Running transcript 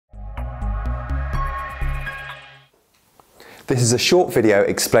This is a short video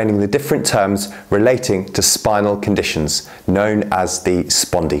explaining the different terms relating to spinal conditions known as the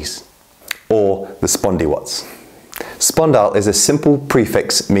spondies, or the spondywats. Spondyle is a simple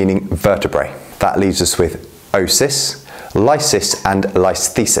prefix meaning vertebrae. That leaves us with osis, lysis and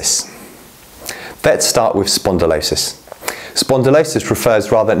listhesis. Let's start with spondylosis. Spondylosis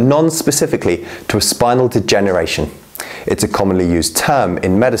refers rather non-specifically to a spinal degeneration. It's a commonly used term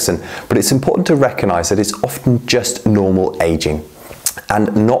in medicine, but it's important to recognise that it's often just normal ageing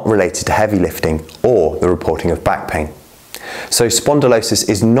and not related to heavy lifting or the reporting of back pain. So spondylosis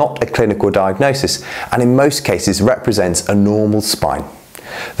is not a clinical diagnosis and in most cases represents a normal spine.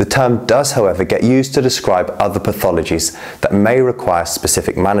 The term does, however, get used to describe other pathologies that may require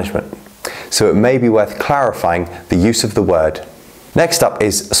specific management, so it may be worth clarifying the use of the word. Next up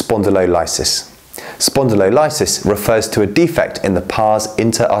is spondylolysis. Spondylolysis refers to a defect in the pars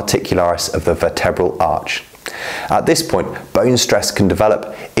interarticularis of the vertebral arch. At this point, bone stress can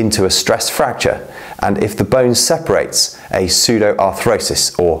develop into a stress fracture, and if the bone separates, a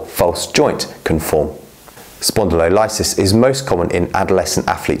pseudoarthrosis or false joint can form. Spondylolysis is most common in adolescent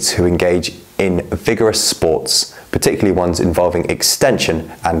athletes who engage in vigorous sports, particularly ones involving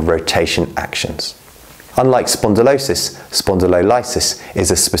extension and rotation actions. Unlike spondylosis, spondylolysis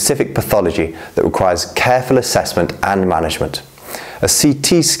is a specific pathology that requires careful assessment and management. A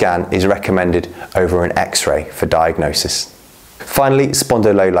CT scan is recommended over an X-ray for diagnosis. Finally,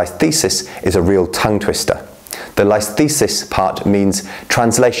 spondylolisthesis is a real tongue twister. The listhesis part means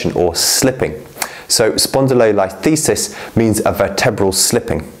translation or slipping. So spondylolisthesis means a vertebral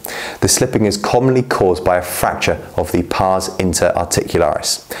slipping. The slipping is commonly caused by a fracture of the pars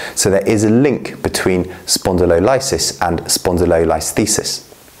interarticularis. So there is a link between spondylolysis and spondylolisthesis.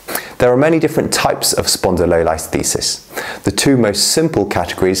 There are many different types of spondylolisthesis. The two most simple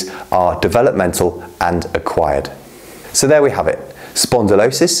categories are developmental and acquired. So there we have it.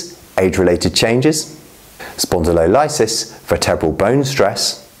 Spondylosis, age-related changes. Spondylolysis, vertebral bone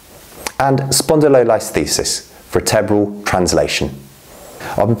stress. And spondylolisthesis, vertebral translation.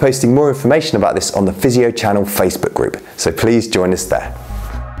 I'll be posting more information about this on the Physio Channel Facebook group, so please join us there.